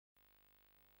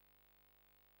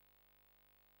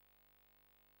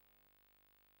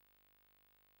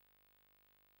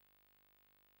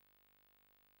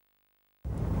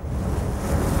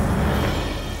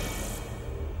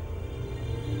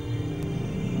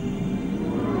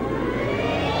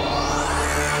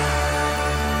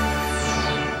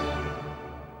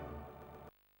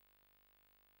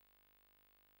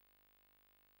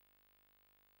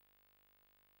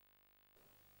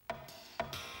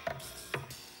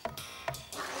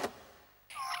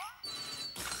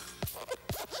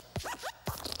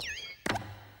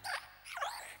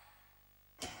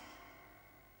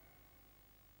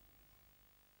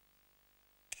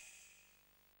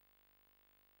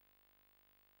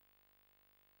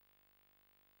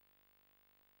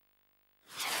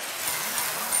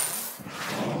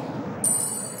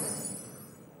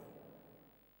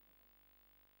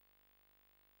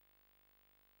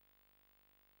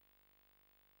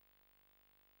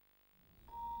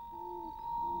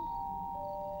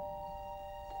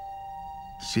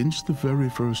Since the very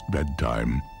first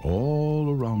bedtime, all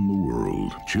around the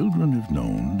world, children have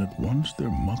known that once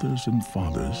their mothers and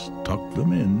fathers tuck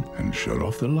them in and shut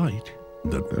off the light,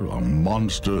 that there are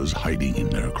monsters hiding in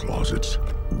their closets,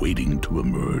 waiting to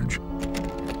emerge.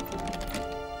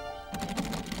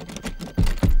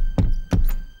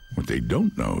 What they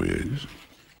don't know is,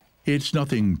 it's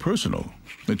nothing personal.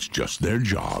 It's just their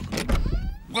job.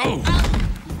 Whoa!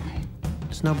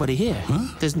 There's nobody here.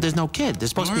 Huh? There's no kid. There's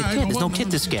supposed to be a kid. There's no kid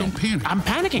to scare. Don't panic. I'm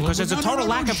panicking because there's a total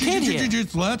lack of kid here.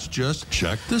 Let's just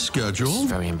check the schedule.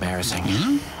 It's very embarrassing.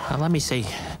 Let me see.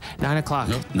 9 o'clock.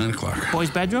 Yep, 9 o'clock.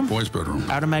 Boys' bedroom? Boys' bedroom.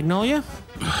 Out of Magnolia?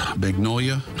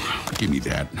 Magnolia? Give me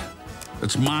that.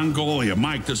 It's Mongolia.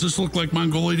 Mike, does this look like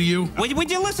Mongolia to you?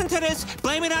 Would you listen to this?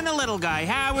 Blame it on the little guy.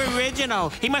 How original.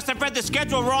 He must have read the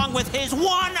schedule wrong with his one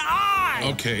eye.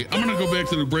 Okay, I'm gonna go back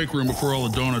to the break room before all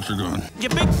the donuts are gone.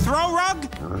 Your big throw rug?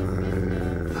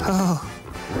 Oh,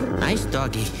 nice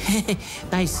doggy.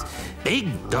 Nice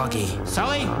big doggy.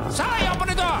 Sulley, open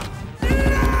the door.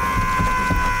 No!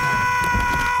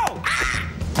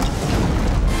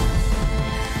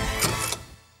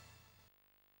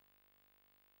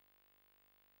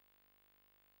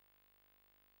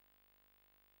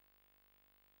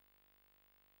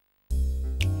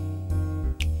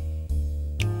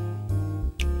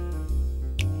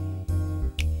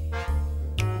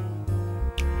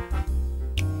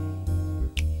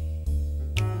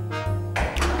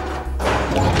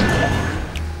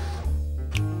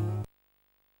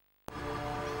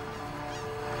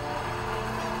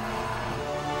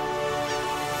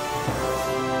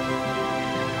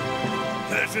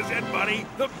 This is it, buddy.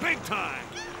 The big time.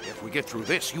 If we get through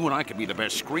this, you and I could be the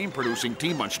best screen-producing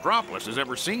team Monstropolis has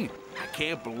ever seen. I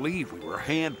can't believe we were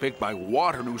handpicked by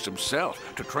Waternoose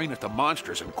himself to train at the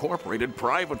Monsters Incorporated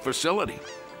private facility.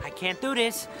 I can't do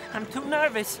this. I'm too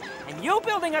nervous. And you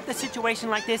building up the situation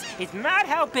like this is not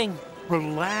helping.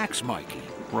 Relax, Mikey.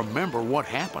 Remember what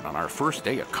happened on our first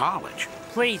day of college.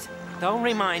 Please, don't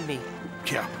remind me.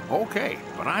 Yeah, okay,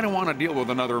 but I don't want to deal with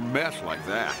another mess like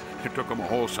that. It took them a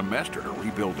whole semester to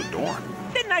rebuild the dorm.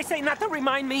 Didn't I say not to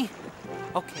remind me?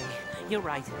 Okay, you're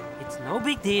right. It's no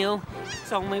big deal.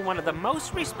 It's only one of the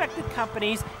most respected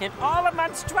companies in all of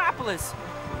Monstropolis.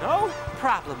 No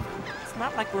problem. It's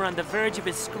not like we're on the verge of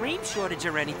a screen shortage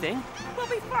or anything. We'll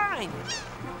be fine.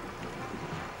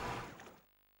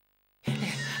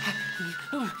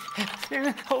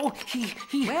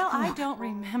 Well, I don't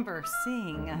remember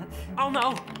seeing... Oh,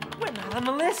 no. We're not on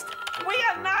the list. We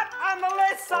are not on the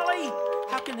list, Sulley.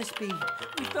 How can this be?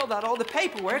 We filled out all the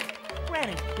paperwork.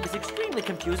 Granted, it was extremely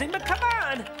confusing, but come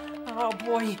on. Oh,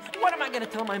 boy. What am I going to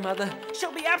tell my mother?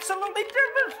 She'll be absolutely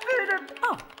devastated.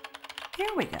 Oh,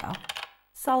 here we go.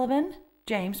 Sullivan,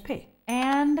 James P.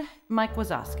 and Mike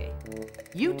Wazowski.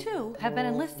 You two have been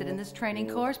enlisted in this training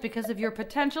course because of your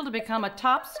potential to become a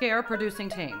top scare producing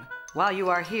team. While you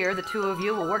are here, the two of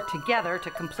you will work together to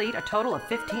complete a total of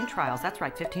 15 trials. That's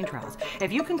right, 15 trials.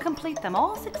 If you can complete them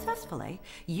all successfully,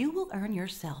 you will earn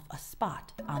yourself a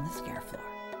spot on the scare floor.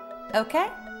 Okay?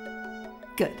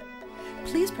 Good.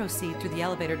 Please proceed through the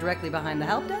elevator directly behind the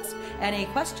help desk. Any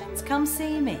questions, come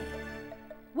see me.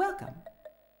 Welcome.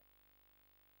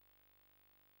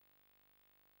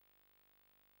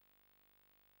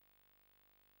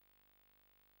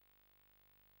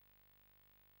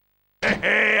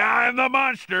 Hey, I'm the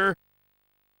monster.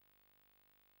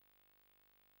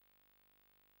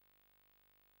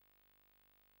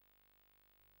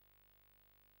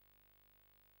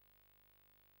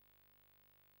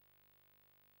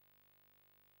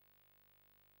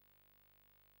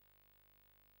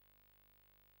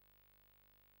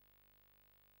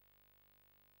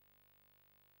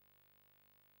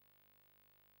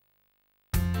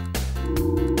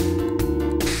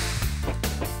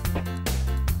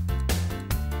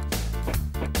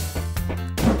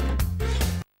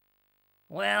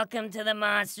 Welcome to the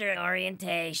Monster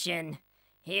Orientation.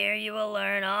 Here you will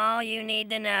learn all you need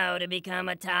to know to become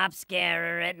a top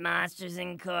scarer at Monsters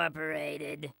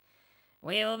Incorporated.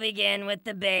 We will begin with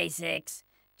the basics.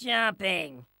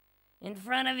 Jumping. In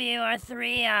front of you are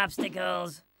 3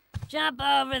 obstacles. Jump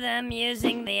over them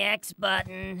using the X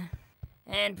button,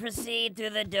 and proceed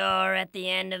through the door at the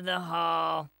end of the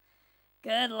hall.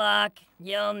 Good luck,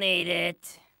 you'll need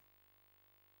it.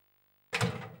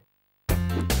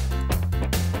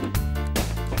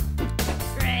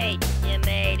 Great, you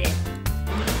made it.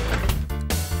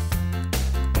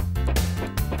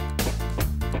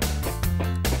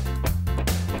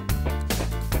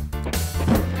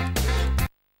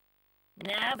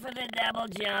 Now for the double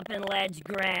jump and ledge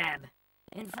grab.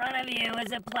 In front of you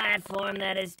is a platform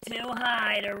that is too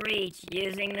high to reach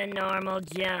using the normal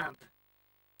jump.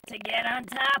 To get on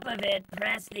top of it,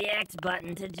 press the X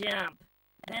button to jump.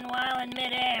 Then while in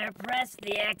midair, press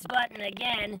the X button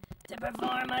again to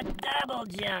perform a double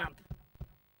jump.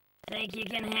 Think you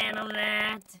can handle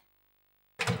that?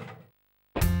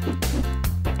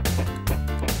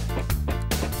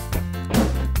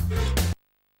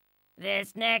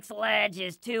 This next ledge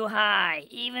is too high,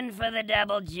 even for the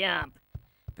double jump.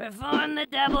 Perform the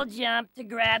double jump to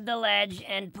grab the ledge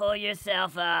and pull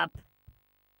yourself up.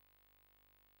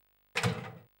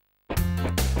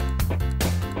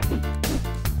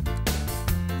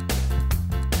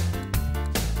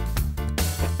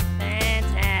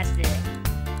 Fantastic.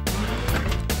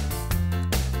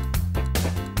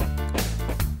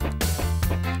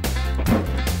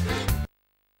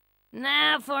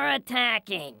 Now for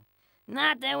attacking.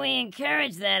 Not that we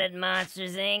encourage that at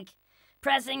Monsters, Inc.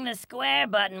 Pressing the square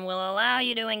button will allow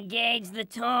you to engage the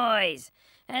toys,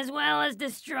 as well as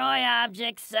destroy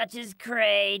objects such as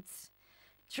crates.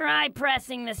 Try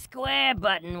pressing the square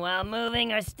button while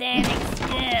moving or standing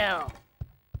still.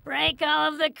 Break all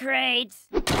of the crates,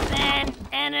 then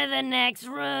enter the next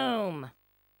room.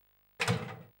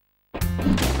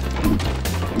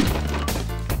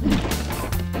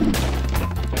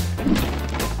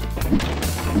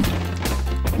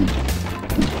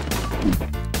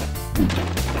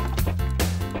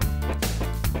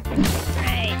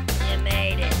 Great, you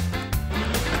made it.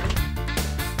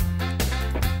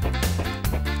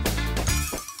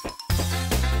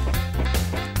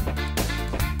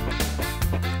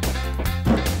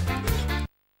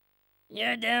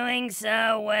 You're doing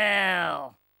so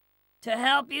well. To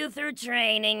help you through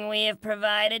training, we have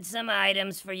provided some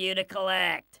items for you to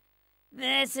collect.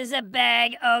 This is a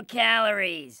bag o'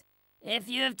 calories. If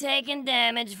you have taken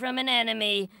damage from an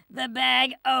enemy, the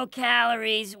bag o'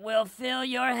 calories will fill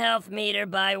your health meter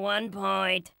by 1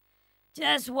 point.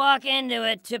 Just walk into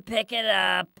it to pick it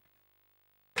up.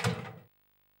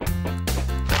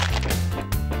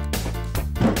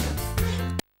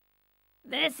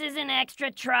 This is an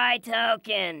extra try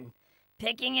token.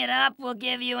 Picking it up will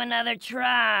give you another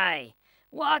try.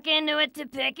 Walk into it to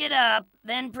pick it up,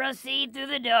 then proceed through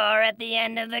the door at the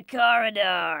end of the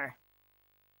corridor.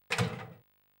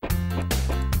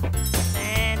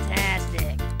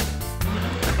 Fantastic.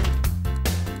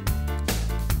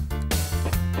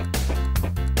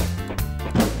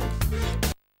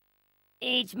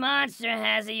 Each monster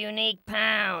has a unique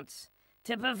pounce.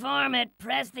 To perform it,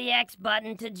 press the X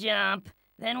button to jump,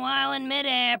 then while in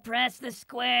midair, press the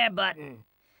square button.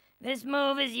 This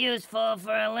move is useful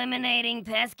for eliminating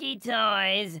pesky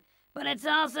toys, but it's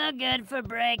also good for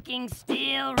breaking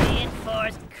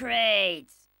steel-reinforced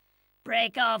crates.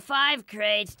 Break all 5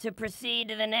 crates to proceed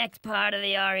to the next part of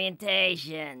the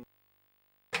orientation.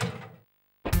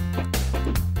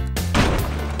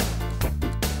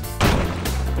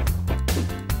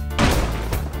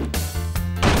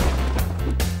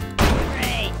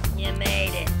 Great, you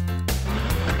made it.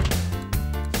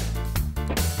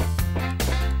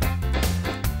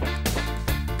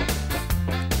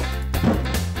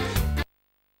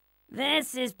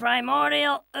 This is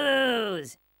Primordial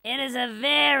Ooze. It is a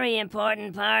very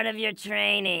important part of your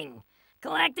training.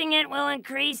 Collecting it will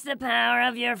increase the power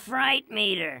of your fright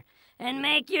meter and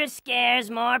make your scares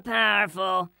more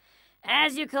powerful.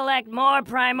 As you collect more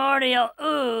Primordial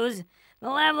Ooze, the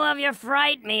level of your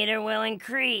fright meter will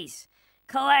increase.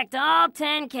 Collect all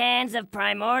 10 cans of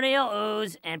Primordial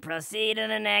Ooze and proceed to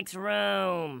the next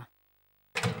room.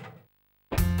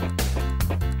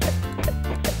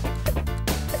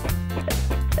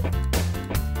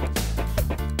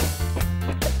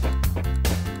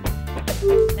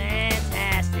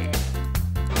 Fantastic.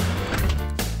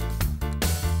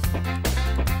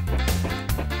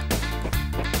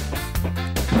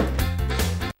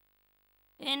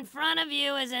 In front of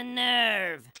you is a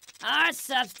nerve, our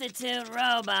substitute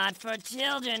robot for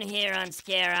children here on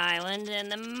Scare Island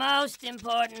and the most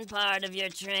important part of your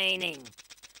training.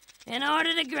 In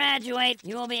order to graduate,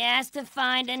 you will be asked to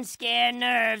find and scare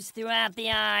nerves throughout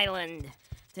the island.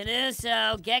 To do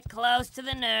so, get close to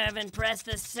the nerve and press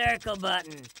the circle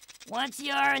button. Once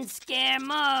you're in scare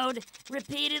mode,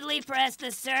 repeatedly press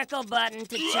the circle button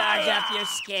to charge up your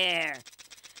scare.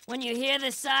 When you hear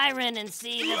the siren and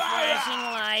see the flashing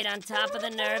light on top of the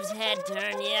nerve's head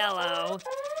turn yellow,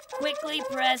 quickly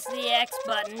press the X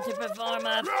button to perform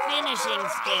a finishing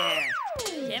scare.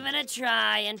 Give it a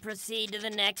try and proceed to the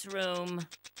next room.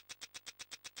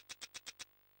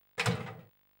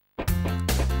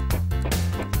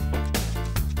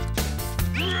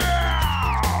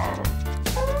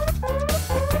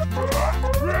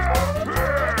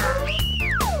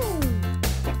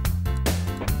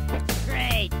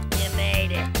 Great, you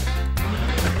made it.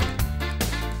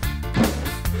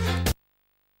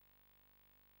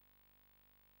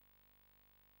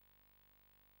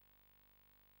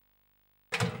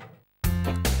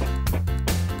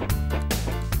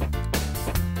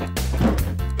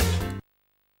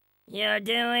 You're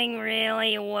doing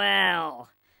really well.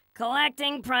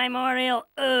 Collecting Primordial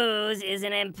Ooze is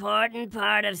an important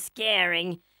part of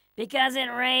scaring because it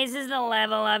raises the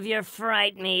level of your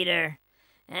fright meter.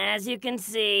 As you can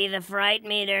see, the fright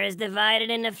meter is divided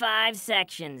into 5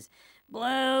 sections: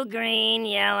 blue, green,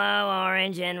 yellow,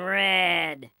 orange, and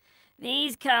red.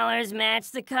 These colors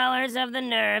match the colors of the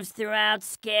nerves throughout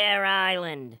Scare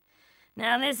Island.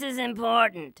 Now this is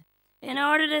important. In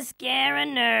order to scare a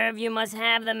nerve, you must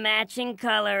have the matching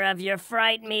color of your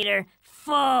fright meter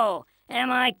full.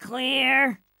 Am I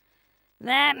clear?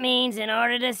 That means in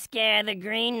order to scare the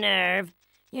green nerve,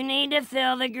 you need to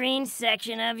fill the green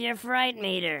section of your fright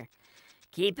meter.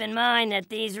 Keep in mind that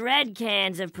these red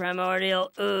cans of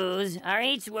Primordial Ooze are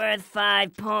each worth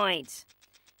 5 points.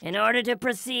 In order to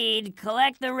proceed,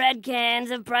 collect the red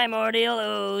cans of Primordial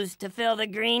Ooze to fill the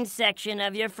green section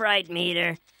of your fright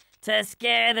meter to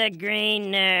scare the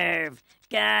green nerve.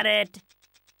 Got it?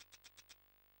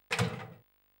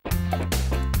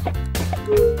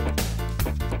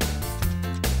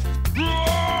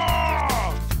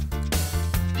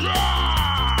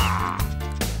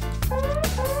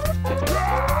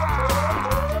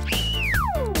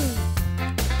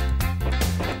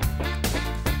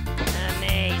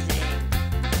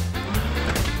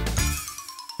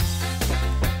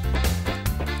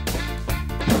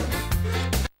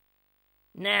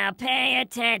 Now pay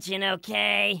attention,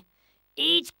 okay?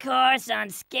 Each course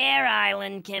on Scare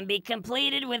Island can be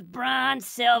completed with bronze,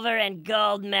 silver, and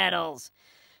gold medals.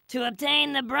 To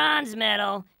obtain the bronze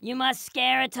medal, you must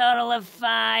scare a total of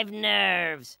 5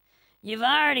 nerves. You've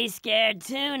already scared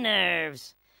 2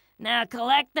 nerves. Now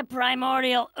collect the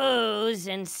Primordial Ooze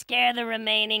and scare the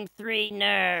remaining 3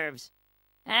 nerves.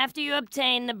 After you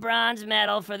obtain the bronze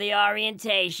medal for the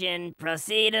orientation,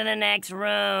 proceed to the next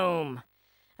room.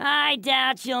 I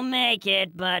doubt you'll make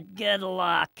it, but good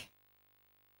luck.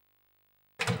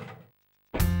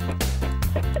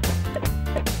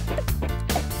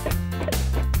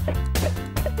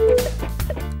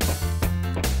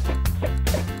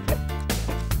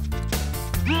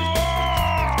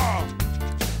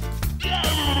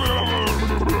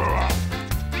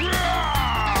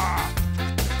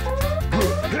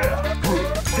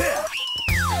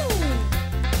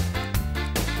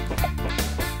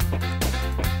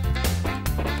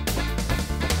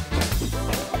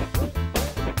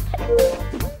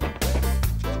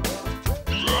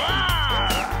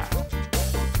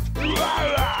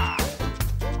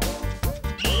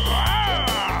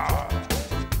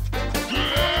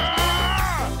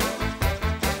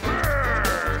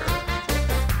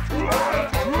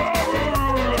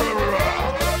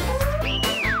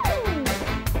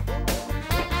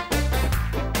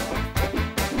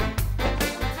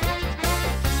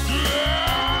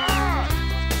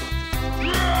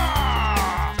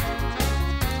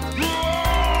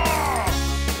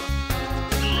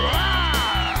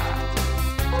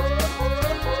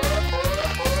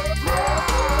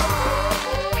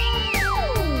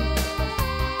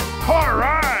 All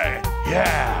right!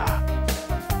 Yeah!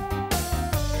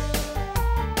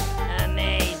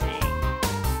 Amazing.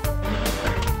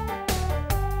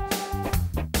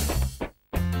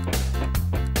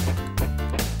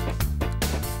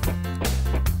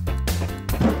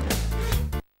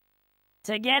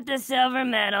 To get the silver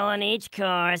medal in each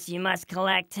course, you must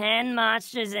collect 10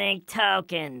 Monsters, Inc.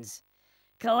 tokens.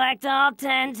 Collect all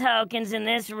 10 tokens in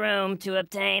this room to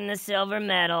obtain the silver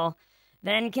medal,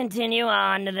 then continue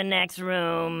on to the next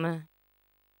room.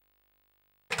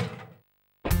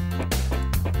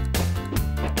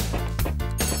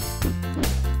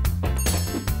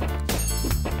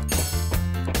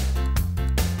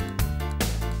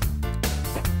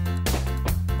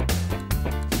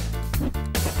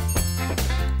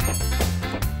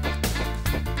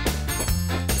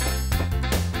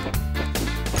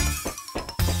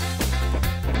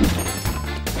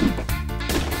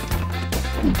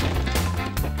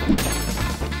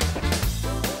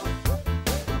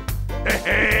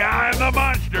 Hey, I'm the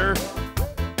monster!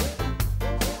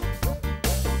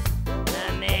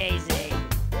 Amazing.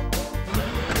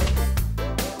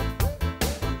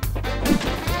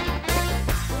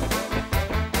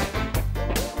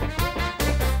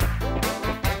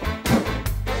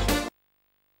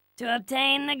 To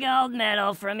obtain the gold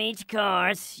medal from each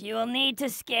course, you will need to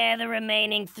scare the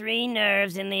remaining 3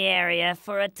 nerves in the area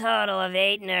for a total of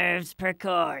 8 nerves per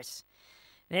course.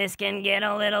 This can get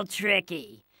a little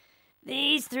tricky.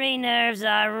 These 3 nerves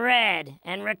are red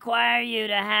and require you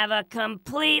to have a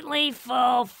completely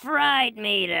full fright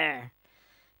meter.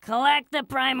 Collect the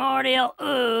primordial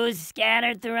ooze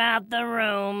scattered throughout the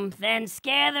room, then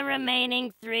scare the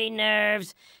remaining 3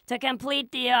 nerves to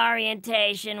complete the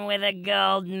orientation with a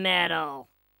gold medal.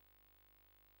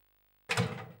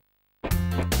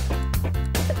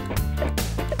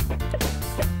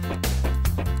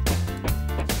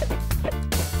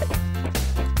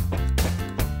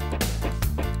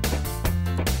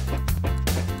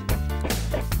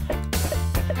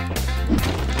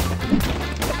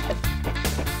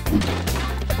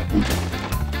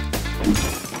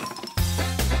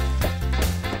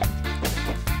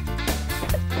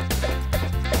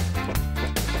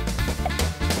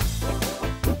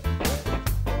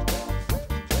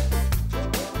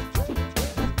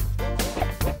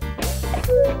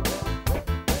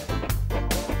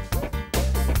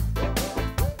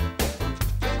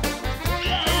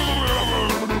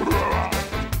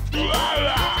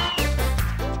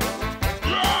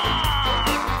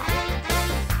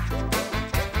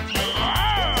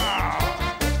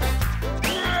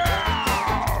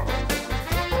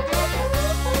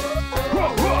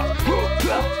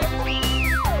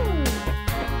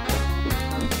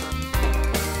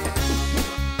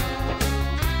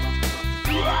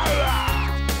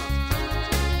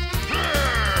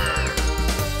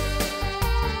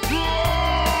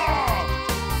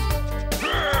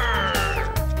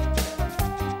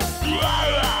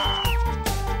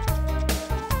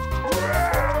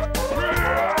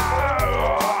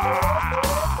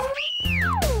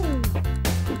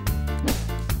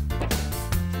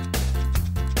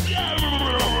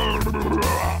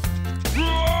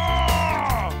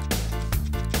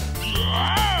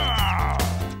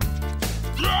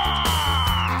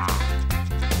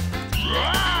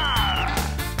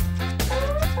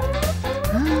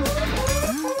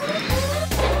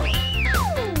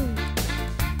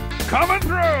 Coming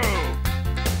through!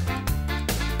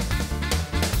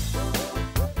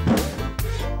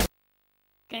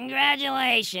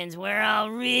 Congratulations, we're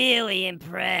all really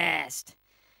impressed.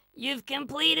 You've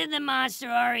completed the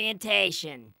monster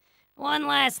orientation. One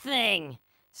last thing.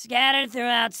 Scattered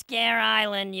throughout Scare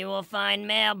Island, you will find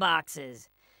mailboxes.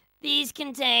 These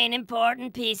contain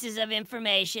important pieces of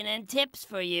information and tips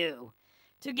for you.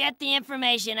 To get the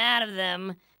information out of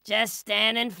them, just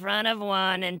stand in front of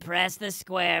one and press the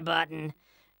square button.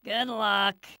 Good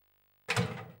luck.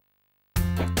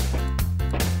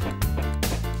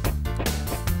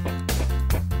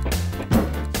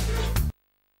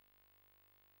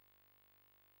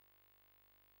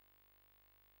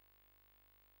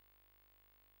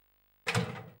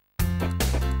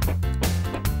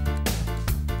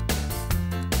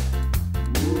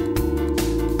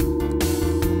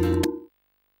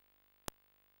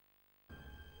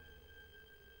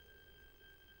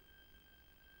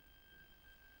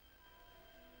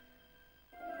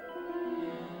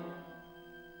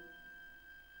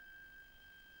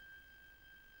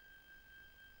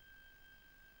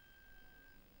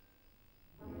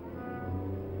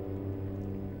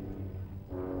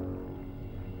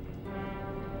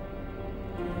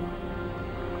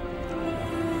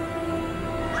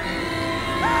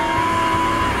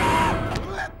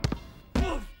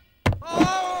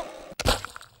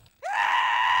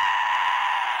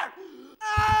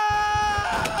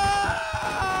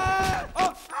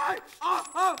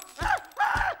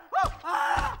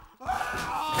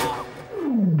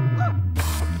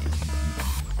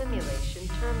 Simulation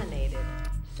terminated.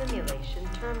 Simulation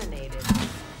terminated.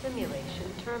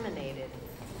 Simulation terminated.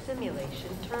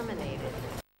 Simulation terminated.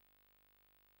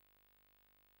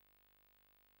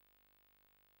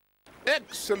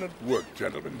 Excellent work,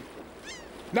 gentlemen.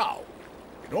 Now,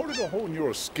 in order to hone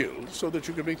your skills so that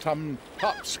you can become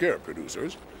top scare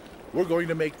producers, we're going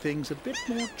to make things a bit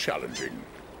more challenging.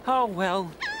 Oh,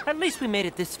 well, at least we made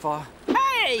it this far.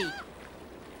 Hey!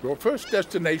 Your first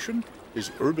destination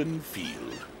is Urban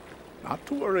Field. Not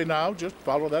to worry now, just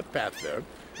follow that path there,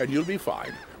 and you'll be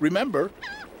fine. Remember,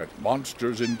 at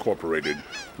Monsters Incorporated,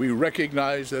 we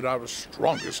recognize that our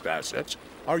strongest assets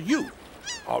are you,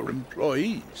 our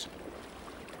employees.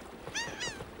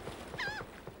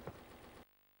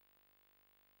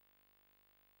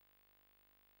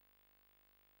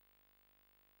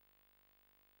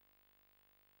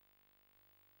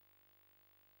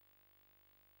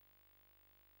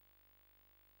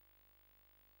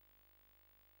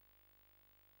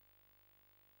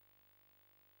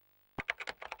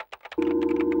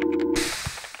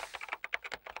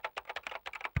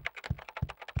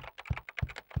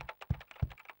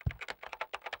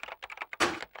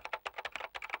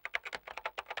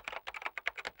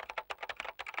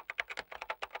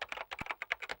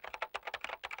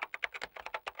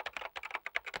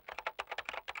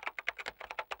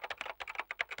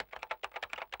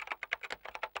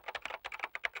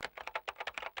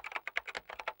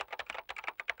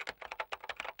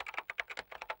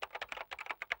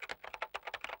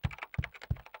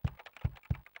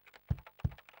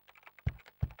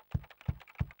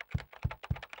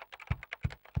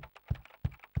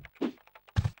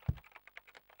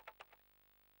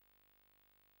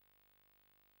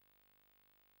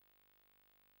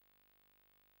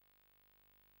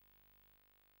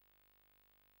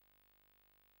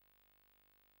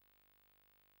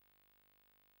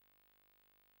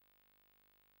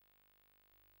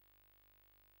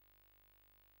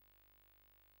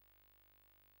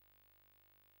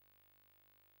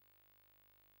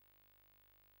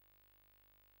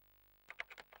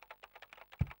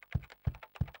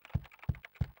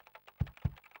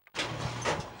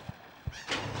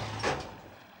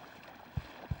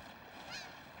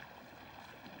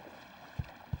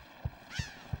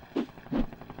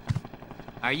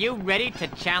 Are you ready to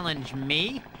challenge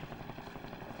me?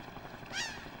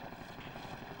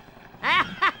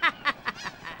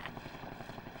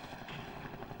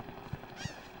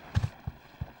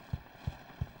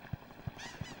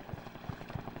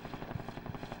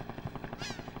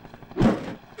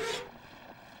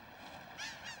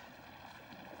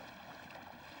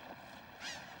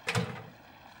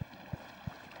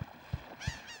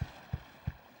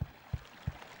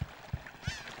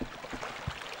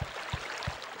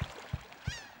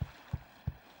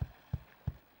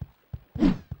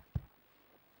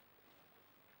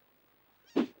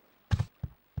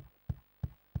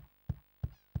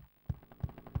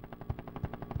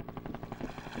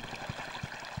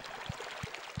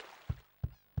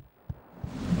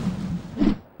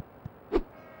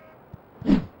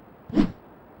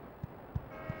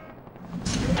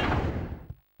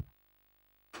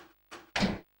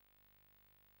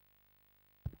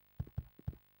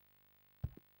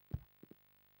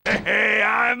 Hey,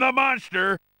 I'm the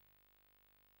monster!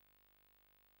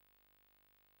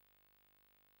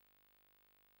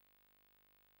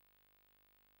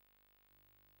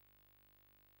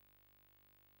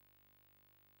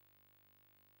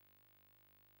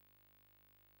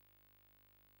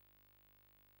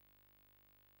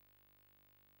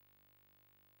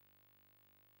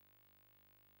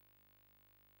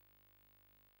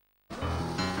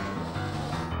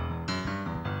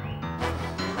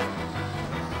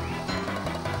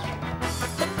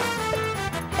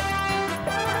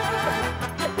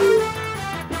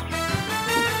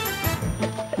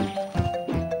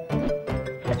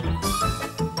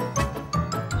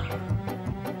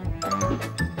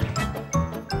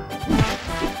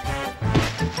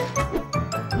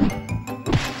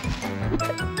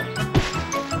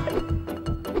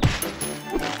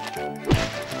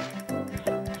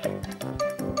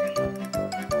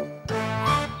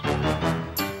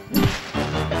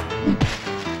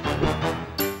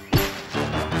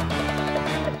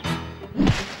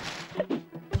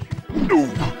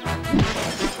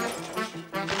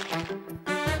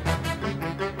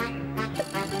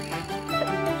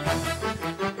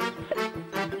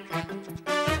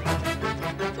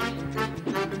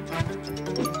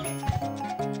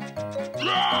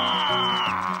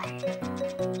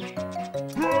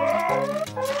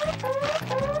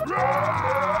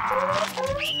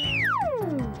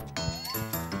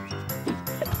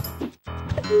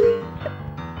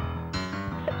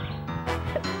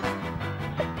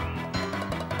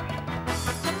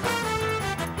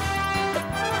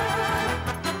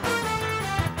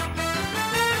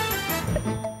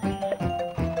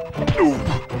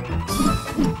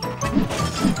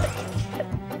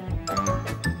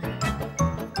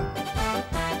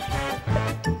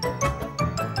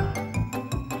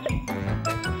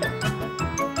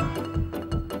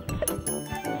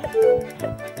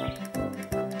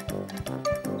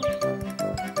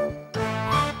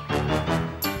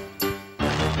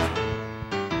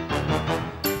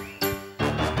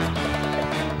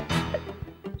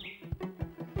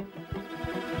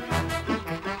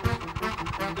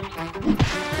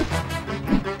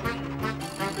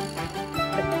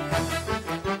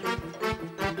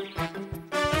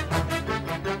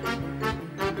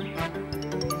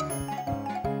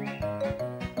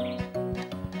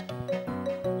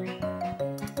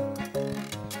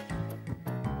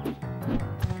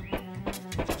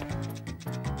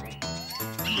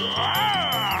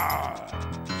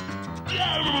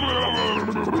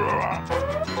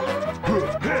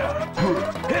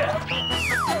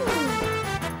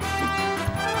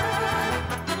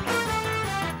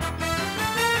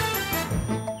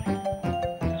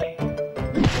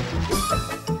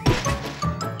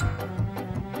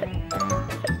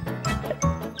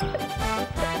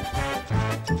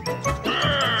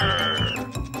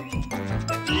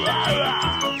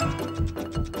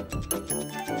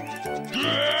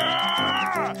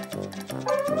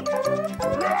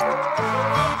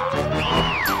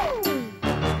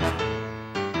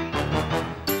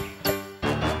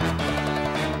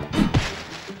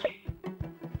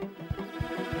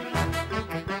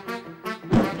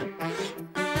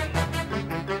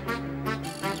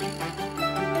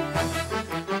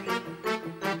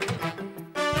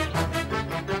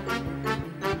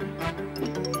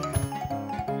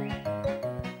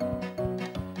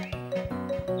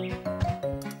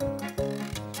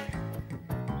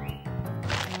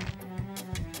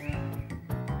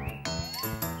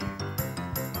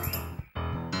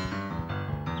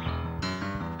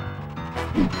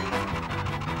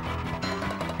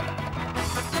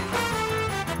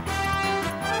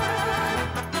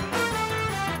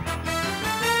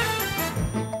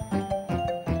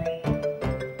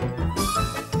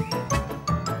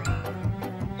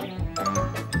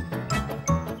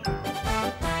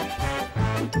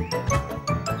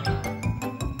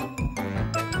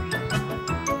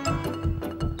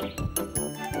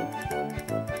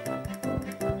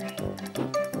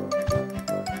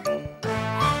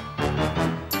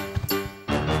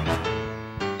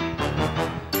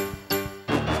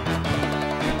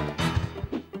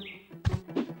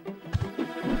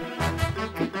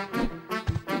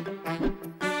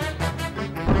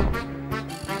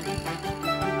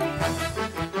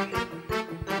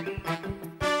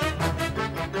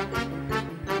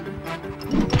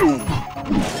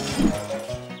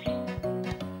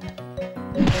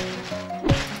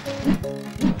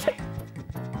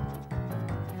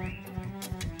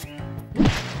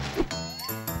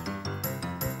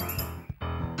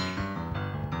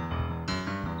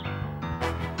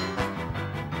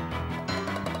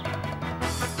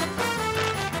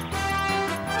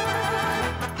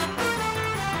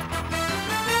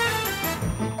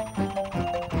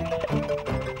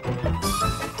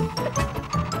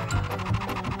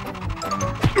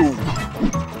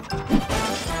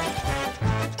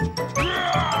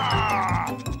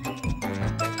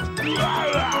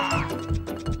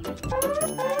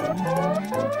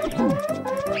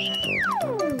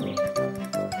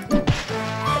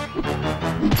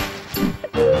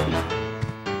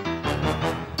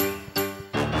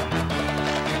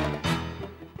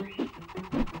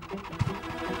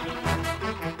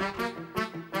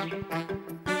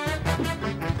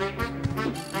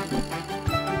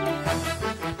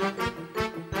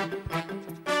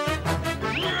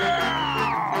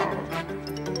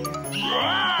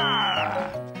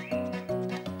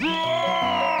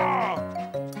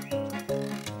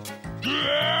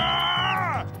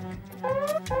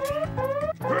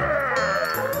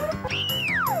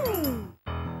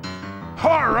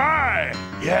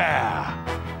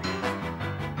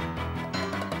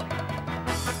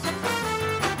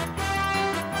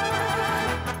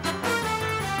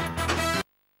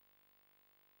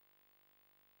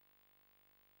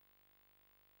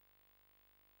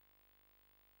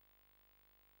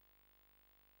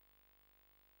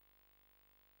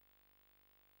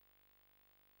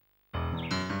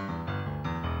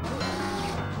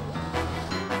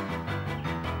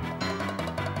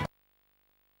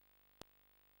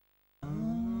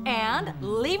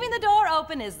 leaving the door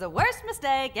open is the worst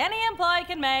mistake any employee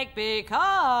can make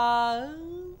because...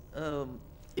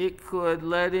 It could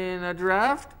let in a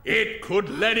draft? It could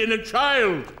let in a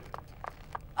child.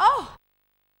 Oh!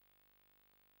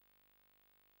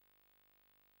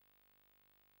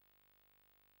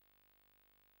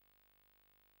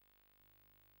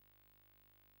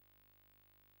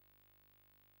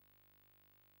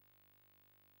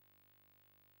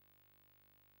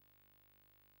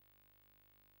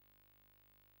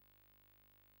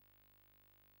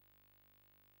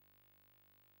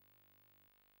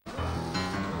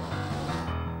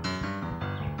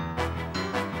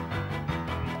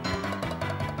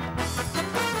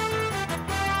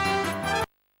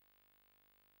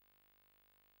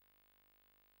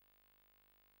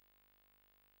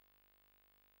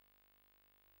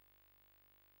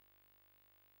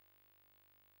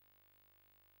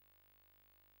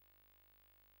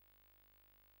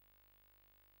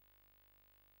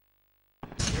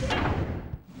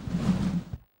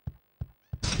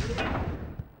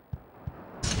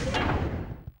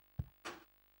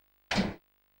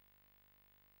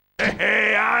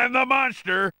 Hey, I'm the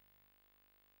monster.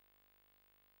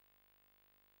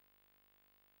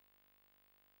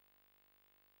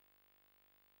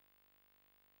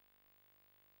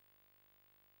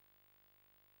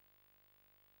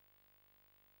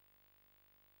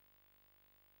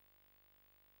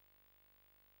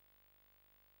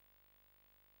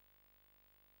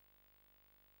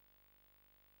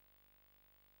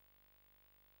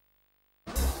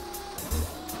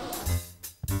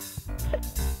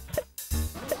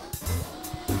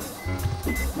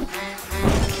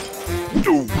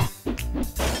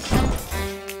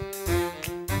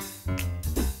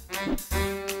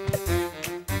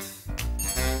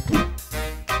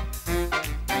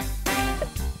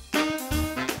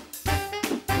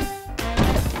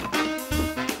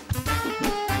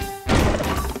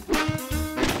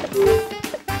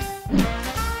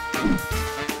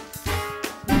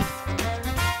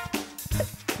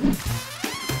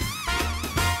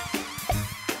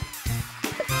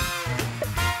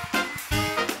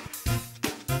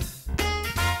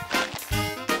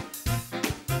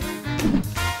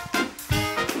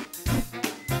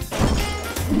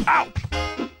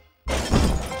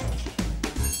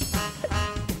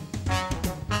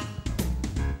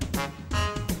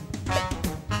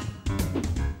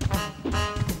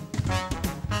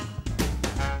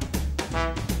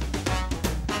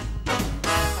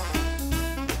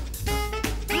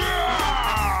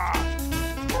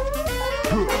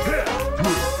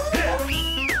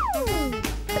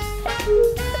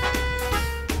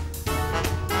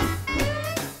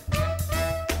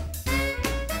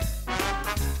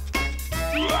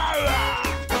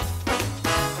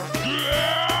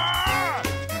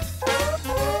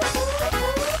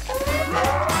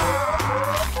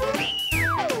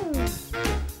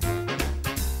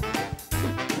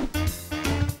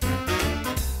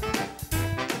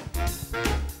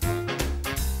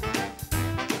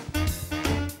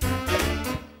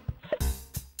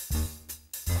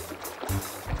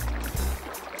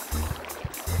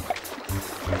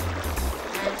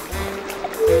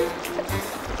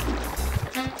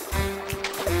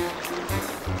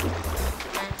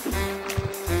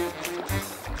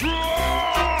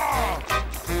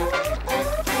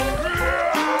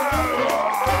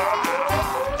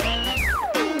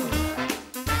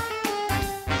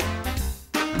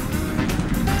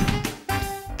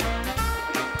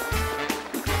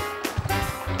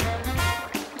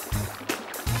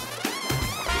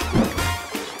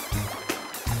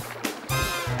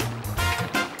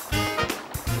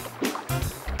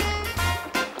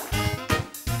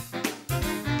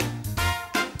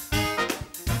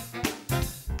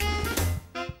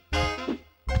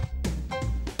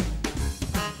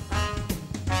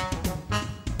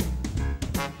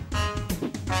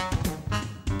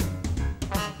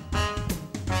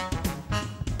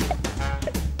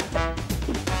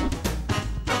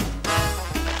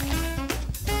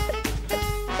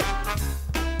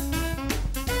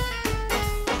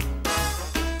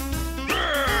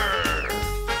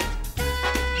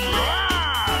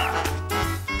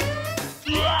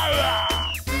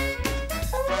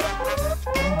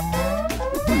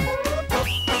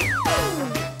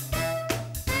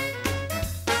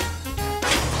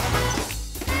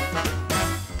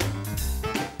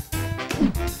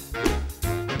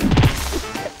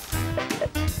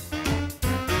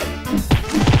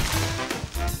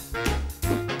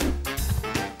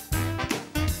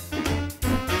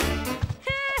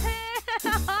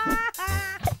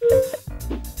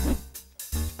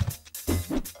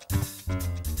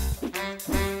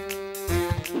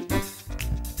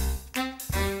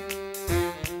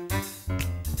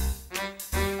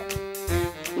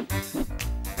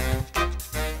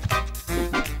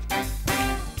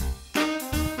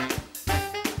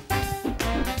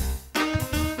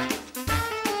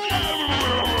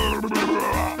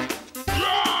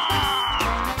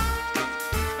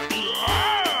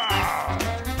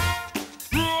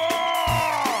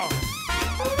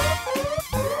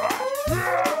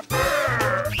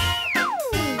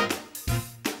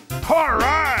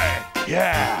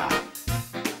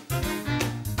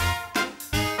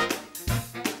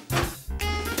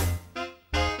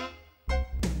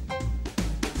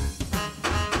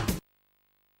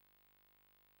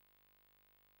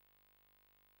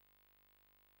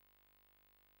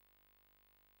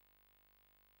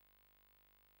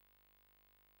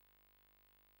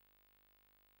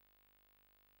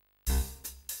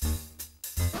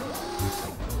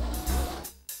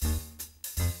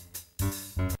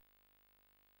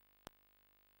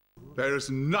 There's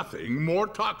nothing more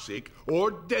toxic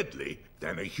or deadly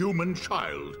than a human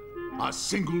child. A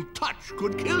single touch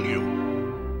could kill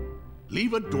you.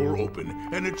 Leave a door open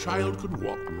and a child could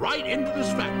walk right into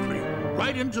this factory,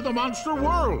 right into the monster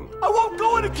world. I won't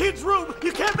go in a kid's room!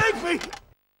 You can't make me!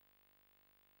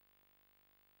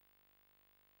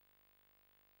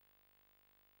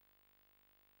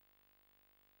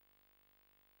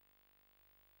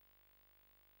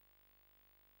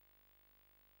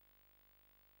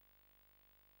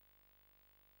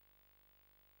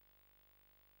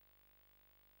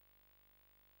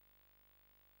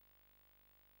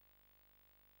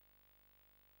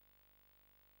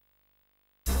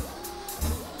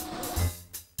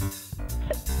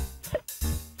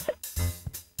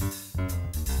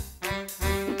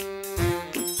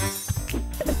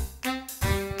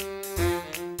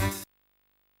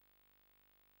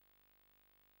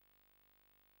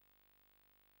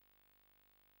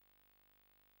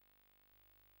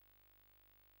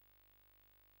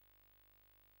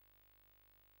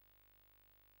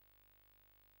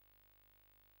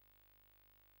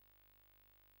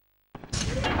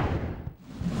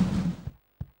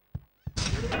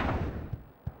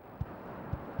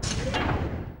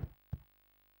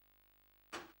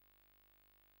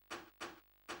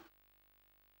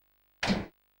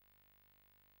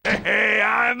 Hey,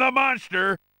 I'm the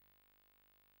monster.